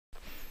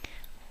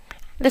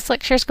This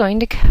lecture is going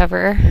to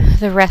cover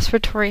the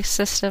respiratory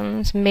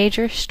system's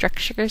major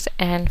structures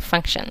and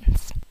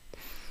functions.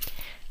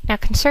 Now,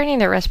 concerning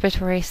the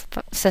respiratory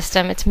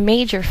system, its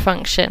major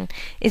function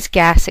is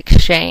gas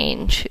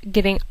exchange,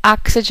 getting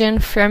oxygen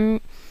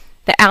from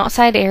the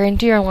outside air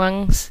into your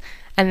lungs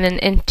and then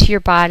into your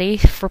body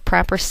for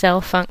proper cell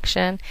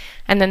function,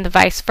 and then the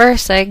vice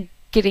versa,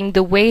 getting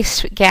the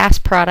waste gas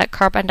product,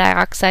 carbon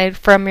dioxide,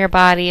 from your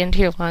body into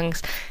your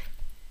lungs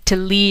to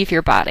leave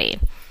your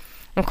body.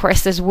 Of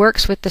course, this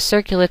works with the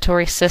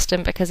circulatory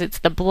system because it's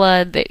the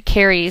blood that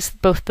carries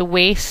both the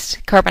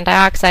waste, carbon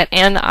dioxide,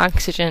 and the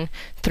oxygen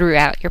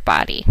throughout your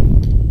body.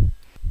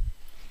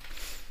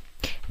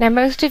 Now,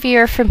 most of you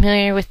are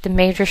familiar with the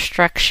major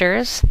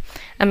structures,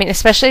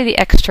 especially the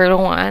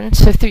external ones.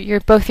 So through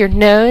both your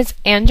nose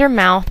and your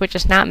mouth, which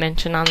is not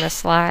mentioned on this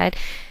slide,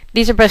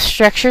 these are both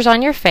structures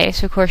on your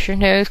face. Of course, your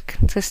nose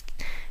consists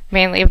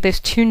mainly of those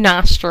two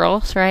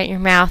nostrils, right? Your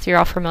mouth you're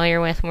all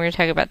familiar with when we're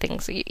talking about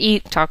things that you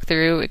eat, talk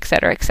through,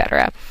 etc.,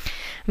 etc.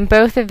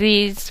 Both of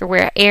these are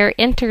where air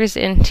enters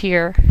into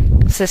your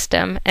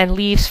system and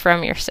leaves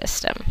from your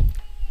system.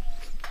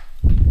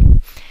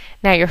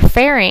 Now, your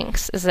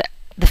pharynx is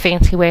the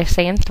fancy way of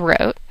saying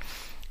throat,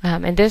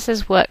 and this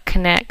is what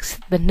connects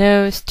the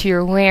nose to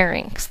your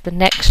larynx, the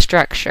neck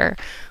structure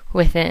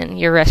within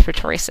your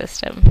respiratory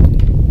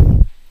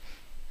system.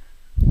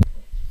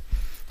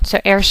 So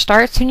air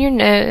starts in your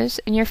nose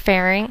and your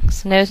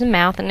pharynx, nose and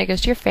mouth, and it goes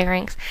to your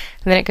pharynx,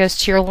 and then it goes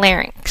to your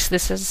larynx.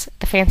 This is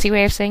the fancy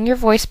way of saying your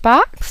voice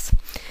box,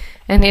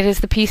 and it is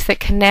the piece that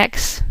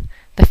connects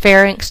the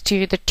pharynx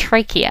to the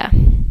trachea.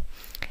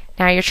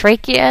 Now, your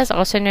trachea is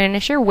also known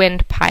as your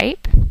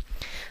windpipe.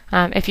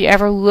 If you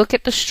ever look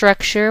at the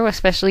structure,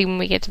 especially when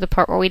we get to the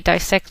part where we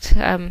dissect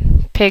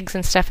pigs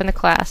and stuff in the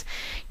class,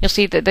 you'll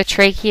see that the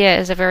trachea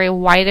is a very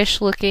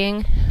whitish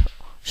looking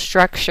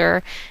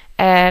structure,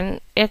 and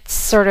it's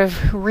sort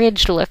of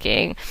ridged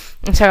looking,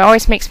 and so it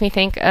always makes me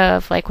think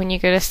of like when you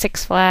go to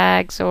Six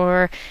Flags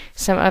or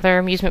some other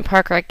amusement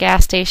park or a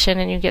gas station,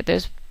 and you get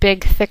those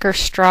big thicker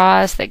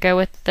straws that go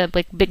with the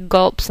big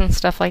gulps and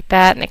stuff like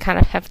that, and they kind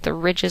of have the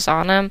ridges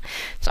on them.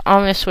 It's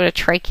almost what a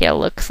trachea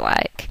looks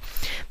like.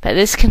 But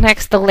this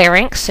connects the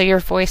larynx, so your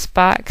voice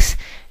box,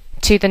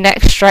 to the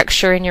next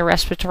structure in your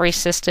respiratory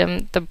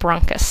system, the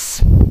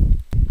bronchus.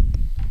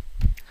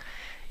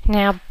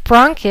 Now,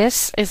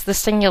 bronchus is the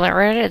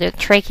singular. The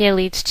trachea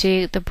leads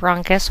to the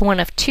bronchus, one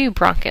of two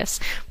bronchus.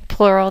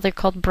 Plural, they're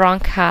called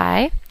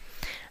bronchi.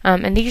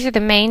 And these are the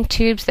main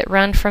tubes that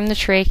run from the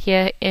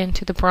trachea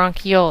into the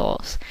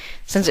bronchioles.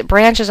 Since it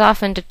branches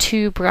off into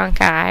two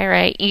bronchi,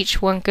 right, each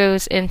one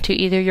goes into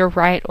either your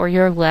right or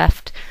your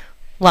left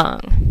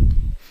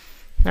lung.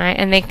 Right,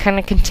 and they kind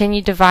of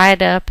continue to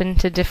divide up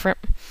into different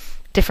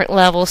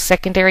levels,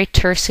 secondary,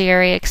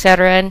 tertiary,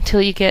 etc.,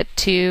 until you get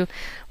to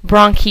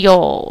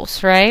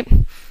bronchioles, right?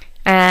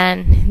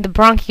 And the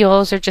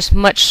bronchioles are just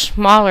much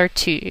smaller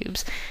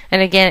tubes,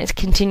 and again, it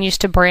continues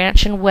to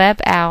branch and web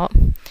out.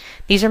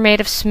 These are made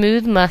of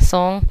smooth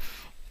muscle,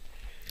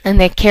 and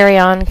they carry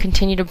on and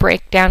continue to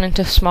break down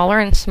into smaller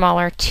and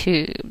smaller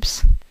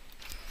tubes.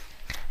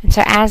 And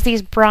so as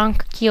these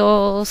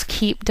bronchioles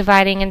keep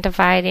dividing and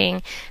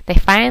dividing, they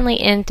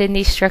finally end in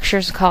these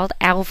structures called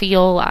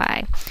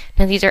alveoli.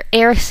 Now, these are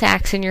air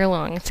sacs in your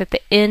lung. It's at the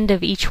end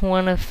of each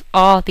one of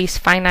all these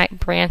finite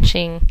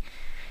branching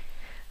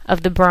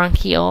of the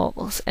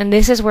bronchioles. And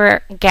this is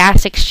where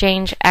gas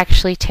exchange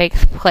actually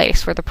takes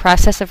place, where the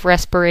process of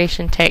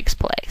respiration takes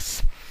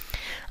place.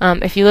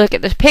 If you look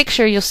at this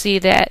picture, you'll see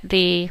that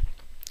the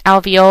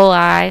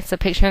alveoli, it's the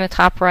picture in the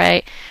top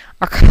right,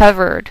 are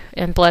covered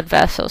in blood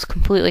vessels,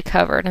 completely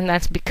covered, and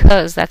that's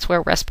because that's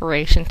where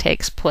respiration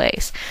takes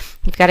place.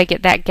 You've got to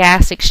get that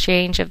gas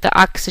exchange of the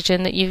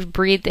oxygen that you've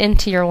breathed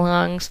into your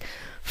lungs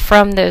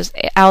from those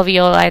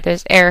alveoli,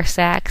 those air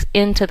sacs,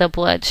 into the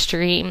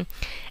bloodstream.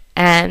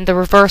 And the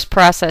reverse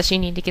process, you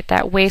need to get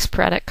that waste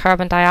product,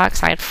 carbon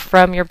dioxide,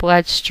 from your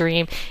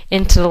bloodstream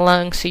into the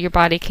lungs so your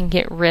body can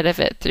get rid of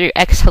it through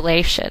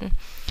exhalation.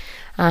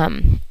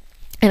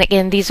 And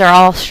again, these are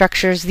all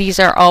structures, these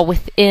are all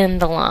within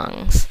the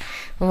lungs.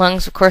 The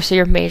lungs, of course, are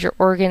your major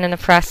organ in the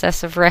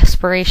process of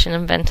respiration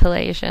and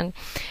ventilation.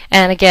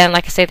 And again,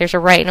 like I say, there's a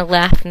right and a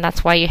left, and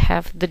that's why you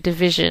have the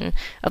division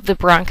of the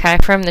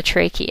bronchi from the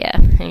trachea.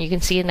 And you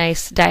can see a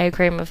nice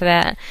diagram of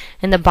that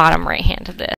in the bottom right hand of this.